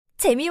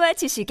재미와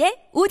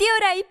지식의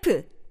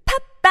오디오라이프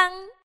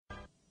팝빵.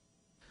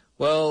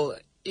 Well,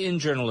 in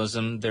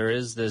journalism, there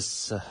is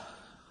this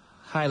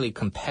highly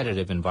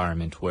competitive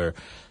environment where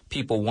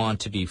people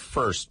want to be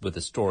first with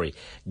a story.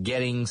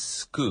 Getting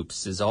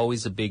scoops is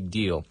always a big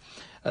deal.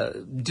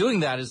 Doing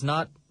that is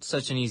not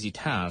such an easy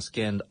task,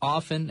 and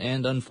often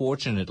and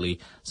unfortunately,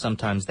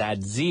 sometimes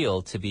that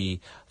zeal to be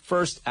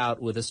first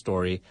out with a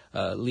story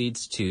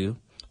leads to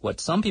what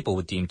some people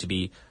would deem to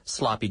be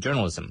sloppy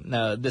journalism.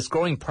 This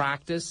growing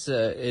practice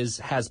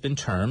has been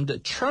termed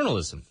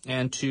churnalism,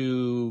 and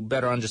to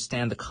better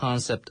understand the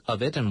concept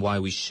of it and why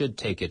we should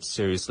take it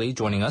seriously,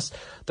 joining us,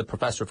 the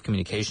Professor of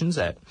Communications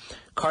at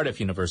Cardiff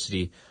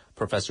University,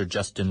 Professor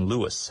Justin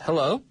Lewis.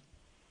 Hello.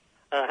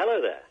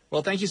 Hello there.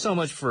 Well, thank you so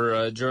much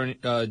for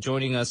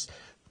joining us.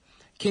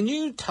 Can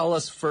you tell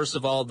us, first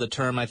of all, the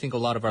term, I think a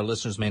lot of our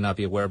listeners may not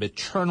be aware of it,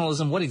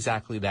 churnalism, what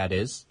exactly that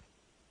is?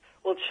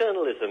 Well,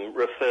 churnalism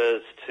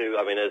refers to,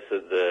 as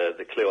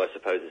the clue, I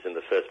suppose, is in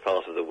the first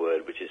part of the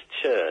word, which is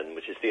churn,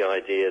 which is the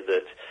idea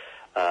that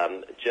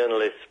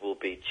journalists will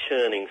be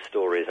churning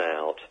stories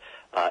out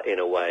in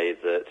a way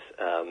that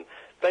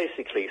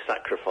basically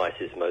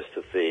sacrifices most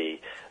of the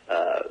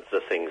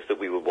things that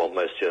we would want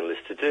most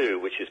journalists to do,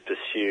 which is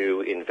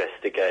pursue,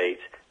 investigate,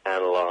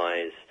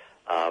 analyze,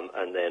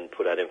 and then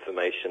put out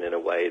information in a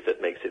way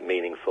that makes it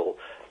meaningful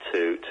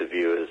to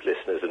viewers,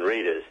 listeners, and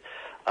readers.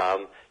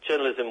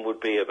 Journalism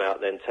would be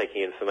about then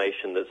taking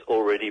information that's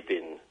already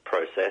been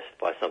processed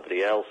by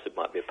somebody else. It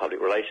might be a public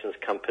relations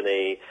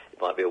company,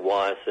 it might be a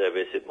wire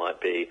service, it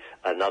might be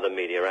another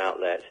media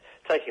outlet,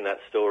 taking that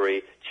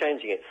story,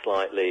 changing it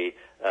slightly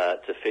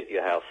to fit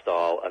your house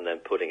style, and then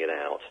putting it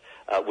out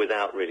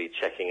without really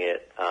checking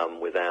it,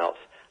 without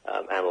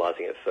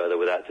analysing it further,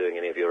 without doing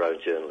any of your own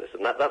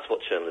journalism. That's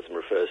what journalism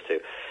refers to.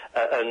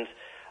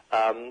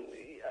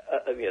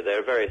 There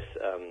are various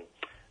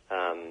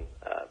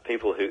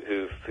people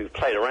who've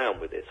played around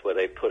with this, where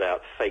they put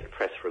out fake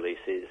press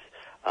releases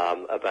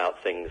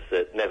about things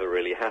that never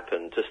really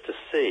happened, just to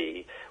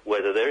see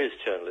whether there is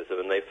journalism,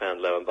 and they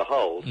found, lo and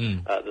behold,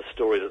 the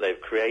story that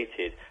they've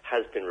created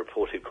has been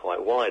reported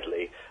quite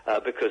widely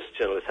because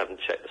journalists haven't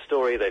checked the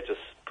story, they've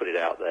just put it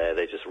out there,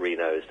 they just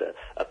renosed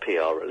a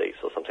PR release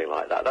or something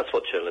like that. That's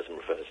what journalism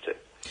refers to.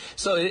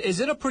 So is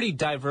it a pretty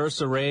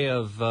diverse array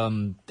of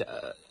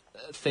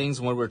things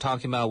when we're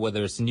talking about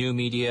whether it's new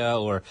media,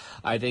 or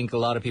I think a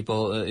lot of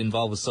people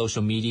involved with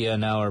social media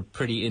now are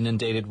pretty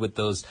inundated with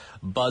those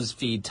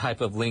BuzzFeed type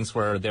of links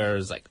where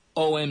there's like,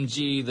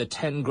 OMG, the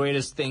 10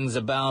 greatest things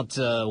about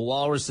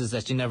walruses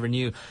that you never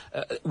knew.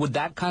 Would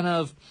that kind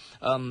of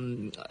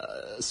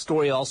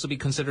story also be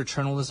considered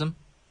journalism?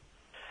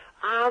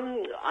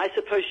 I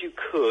suppose you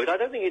could. I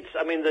don't think it's,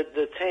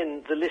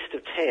 the list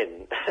of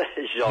 10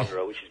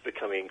 genre, which is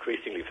becoming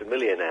increasingly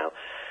familiar now.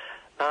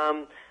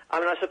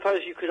 I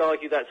suppose you could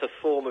argue that's a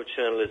form of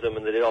journalism,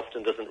 and that it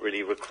often doesn't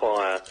really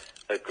require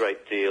a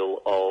great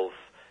deal of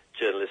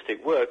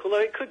journalistic work, although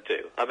it could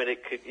do.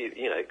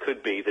 It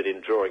could be that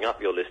in drawing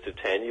up your list of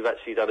 10, you've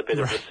actually done a bit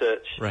of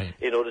research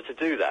in order to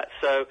do that.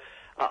 So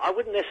I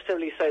wouldn't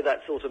necessarily say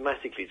that's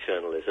automatically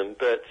journalism,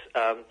 but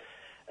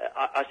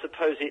I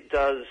suppose it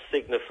does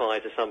signify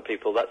to some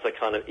people that's a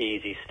kind of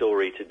easy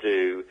story to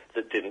do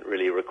that didn't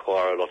really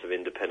require a lot of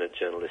independent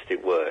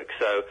journalistic work.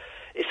 So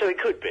it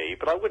could be,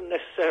 but I wouldn't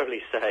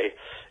necessarily say,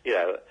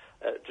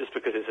 just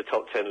because it's a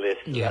top 10 list,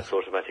 that's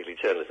automatically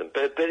journalism.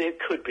 But it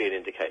could be an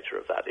indicator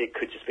of that. It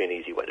could just be an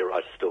easy way to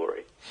write a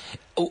story.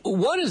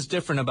 What is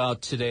different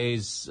about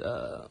today's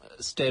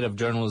state of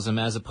journalism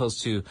as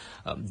opposed to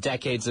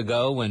decades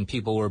ago when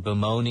people were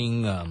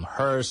bemoaning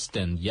Hearst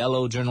and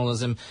yellow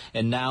journalism,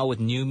 and now with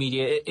new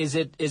media? Is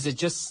it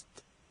just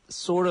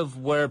sort of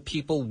where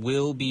people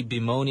will be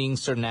bemoaning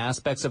certain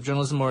aspects of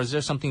journalism, or is there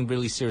something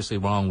really seriously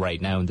wrong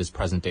right now in this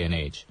present day and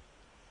age?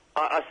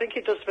 I think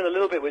it does depend a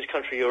little bit which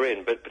country you're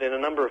in, but in a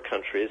number of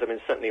countries,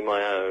 certainly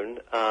my own,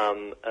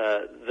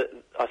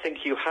 I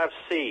think you have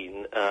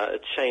seen a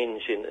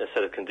change in a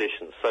set of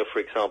conditions. So, for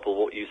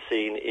example, what you've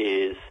seen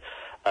is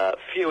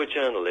fewer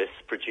journalists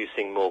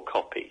producing more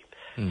copy.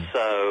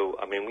 So,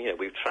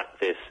 we've tracked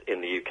this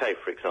in the UK,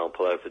 for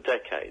example, over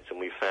decades, and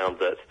we found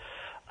that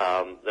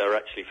there are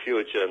actually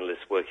fewer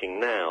journalists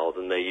working now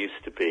than there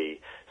used to be,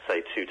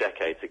 say, 2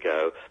 decades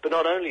ago. But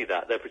not only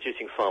that, they're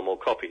producing far more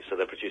copy. So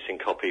they're producing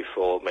copy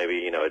for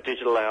maybe, a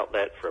digital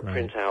outlet, for a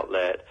print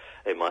outlet.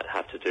 They might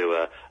have to do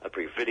a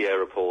brief video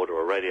report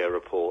or a radio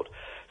report.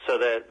 So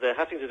they're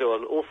having to do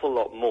an awful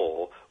lot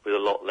more with a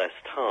lot less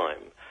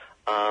time.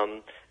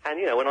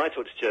 When I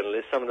talk to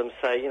journalists, some of them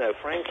say,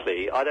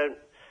 frankly, I don't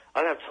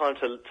have time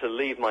to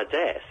leave my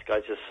desk. I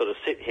just sort of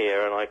sit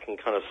here and I can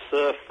kind of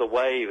surf the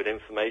wave of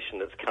information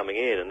that's coming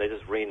in, and they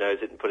just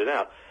renose it and put it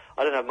out.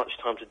 I don't have much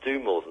time to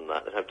do more than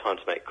that. I don't have time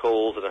to make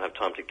calls. I don't have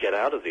time to get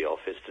out of the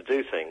office to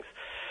do things.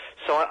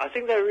 So I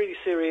think they're really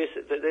serious.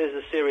 There's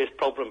a serious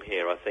problem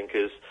here, I think,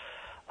 as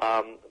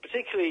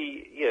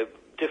particularly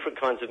different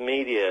kinds of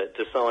media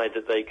decide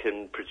that they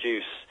can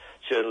produce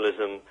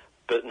journalism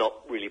but not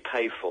really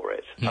pay for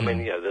it. I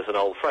mean, there's an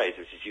old phrase,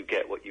 which is you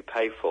get what you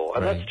pay for.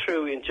 And that's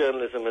true in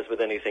journalism as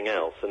with anything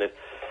else. And if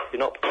you're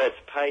not prepared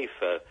to pay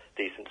for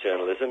decent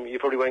journalism, you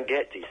probably won't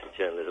get decent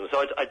journalism.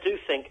 So I do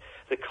think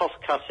the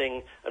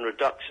cost-cutting and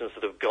reductions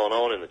that have gone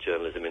on in the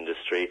journalism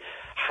industry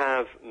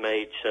have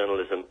made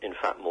journalism, in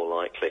fact, more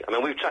likely. I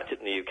mean, we've tracked it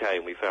in the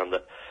UK, and we found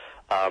that,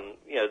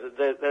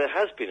 there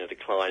has been a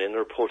decline in the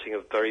reporting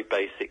of very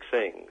basic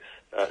things.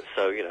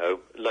 So,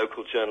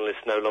 local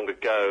journalists no longer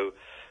go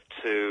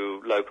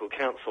to local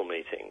council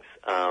meetings.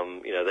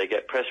 They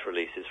get press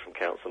releases from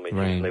council meetings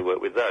and they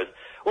work with those.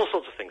 All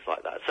sorts of things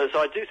like that. So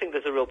I do think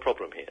there's a real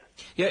problem here.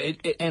 Yeah,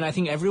 and I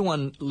think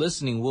everyone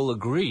listening will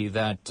agree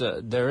that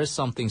there is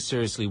something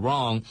seriously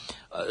wrong.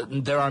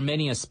 There are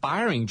many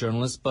aspiring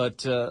journalists,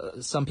 but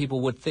some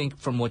people would think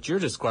from what you're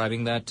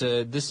describing that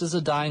this is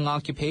a dying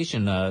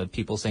occupation.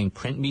 People saying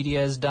print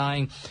media is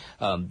dying.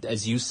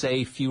 As you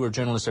say, fewer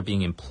journalists are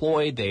being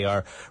employed. They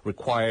are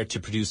required to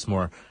produce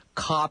more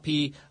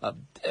copy.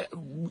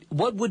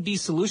 What would be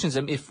solutions?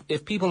 I mean,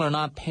 if people are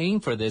not paying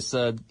for this,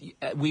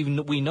 we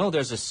know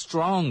there's a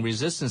strong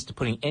resistance to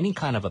putting any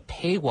kind of a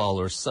paywall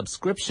or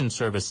subscription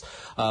service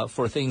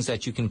for things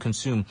that you can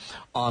consume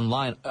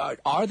online.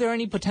 Are there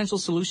any potential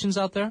solutions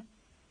out there?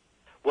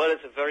 Well,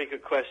 it's a very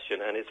good question,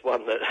 and it's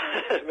one that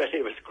many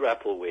of us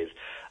grapple with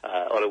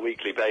on a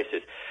weekly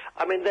basis.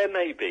 I mean, there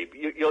may be.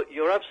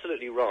 You're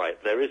absolutely right.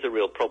 There is a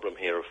real problem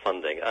here of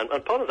funding, and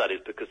part of that is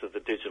because of the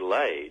digital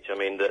age. I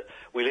mean, that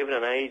we live in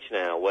an age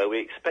now where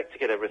we expect to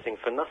get everything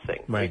for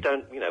nothing. Right. We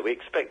don't, we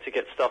expect to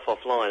get stuff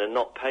offline and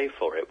not pay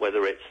for it,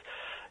 whether it's,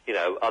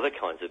 other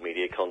kinds of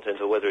media content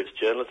or whether it's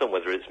journalism,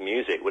 whether it's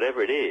music,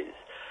 whatever it is.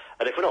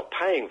 And if we're not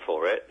paying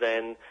for it,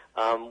 then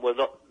we're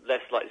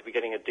less likely to be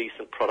getting a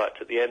decent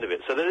product at the end of it.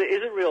 So there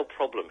is a real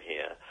problem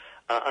here,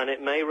 and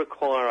it may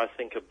require, I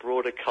think, a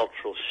broader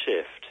cultural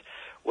shift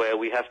where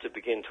we have to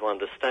begin to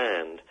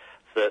understand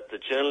that the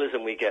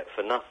journalism we get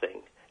for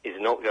nothing is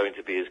not going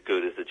to be as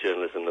good as the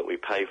journalism that we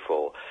pay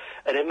for.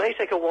 And it may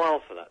take a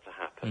while for that to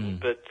happen,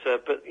 but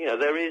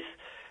there is...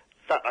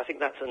 I think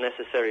that's a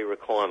necessary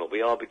requirement.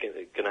 We are going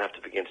to have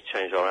to begin to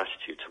change our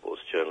attitude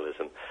towards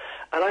journalism.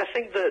 And I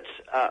think that,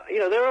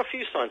 there are a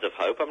few signs of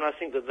hope. I mean, I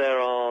think that there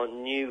are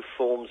new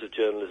forms of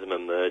journalism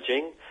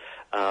emerging,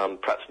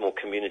 perhaps more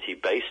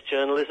community-based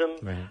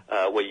journalism,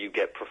 where you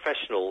get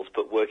professionals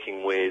but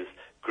working with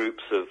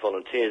groups of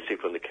volunteers,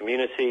 people in the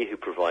community who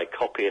provide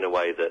copy in a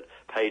way that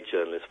paid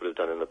journalists would have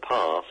done in the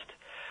past.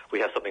 We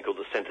have something called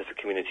the Centre for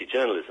Community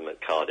Journalism at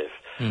Cardiff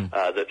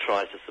that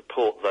tries to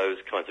support those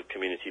kinds of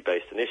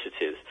community-based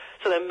initiatives.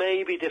 So there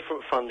may be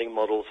different funding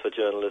models for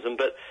journalism,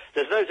 but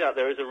there's no doubt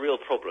there is a real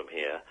problem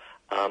here,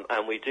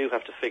 and we do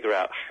have to figure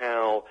out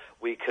how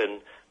we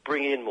can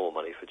bring in more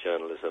money for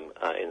journalism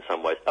in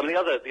some ways. I mean, the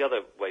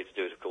other way to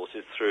do it, of course,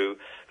 is through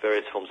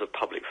various forms of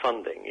public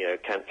funding.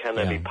 Can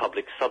there be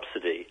public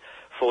subsidy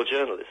for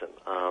journalism?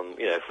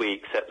 If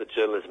we accept that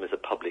journalism is a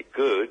public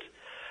good,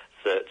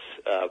 that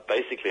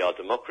basically our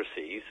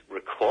democracies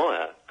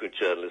require good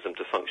journalism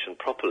to function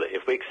properly.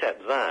 If we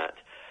accept that,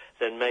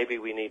 then maybe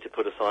we need to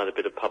put aside a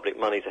bit of public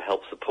money to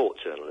help support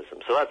journalism.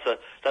 So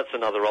that's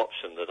another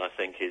option that I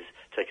think is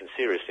taken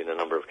seriously in a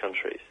number of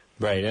countries.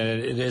 Right,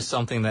 and it is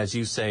something that, as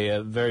you say,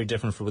 very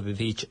different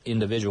with each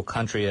individual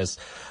country, as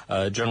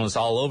journalists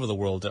all over the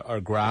world are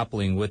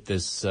grappling with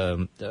this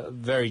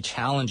very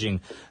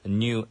challenging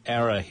new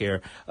era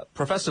here.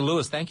 Professor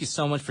Lewis, thank you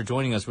so much for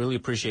joining us. Really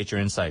appreciate your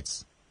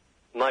insights.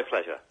 My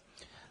pleasure.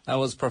 That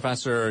was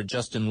Professor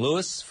Justin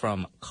Lewis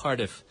from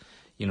Cardiff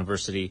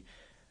University.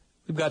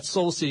 We've got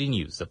Soul City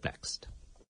News up next.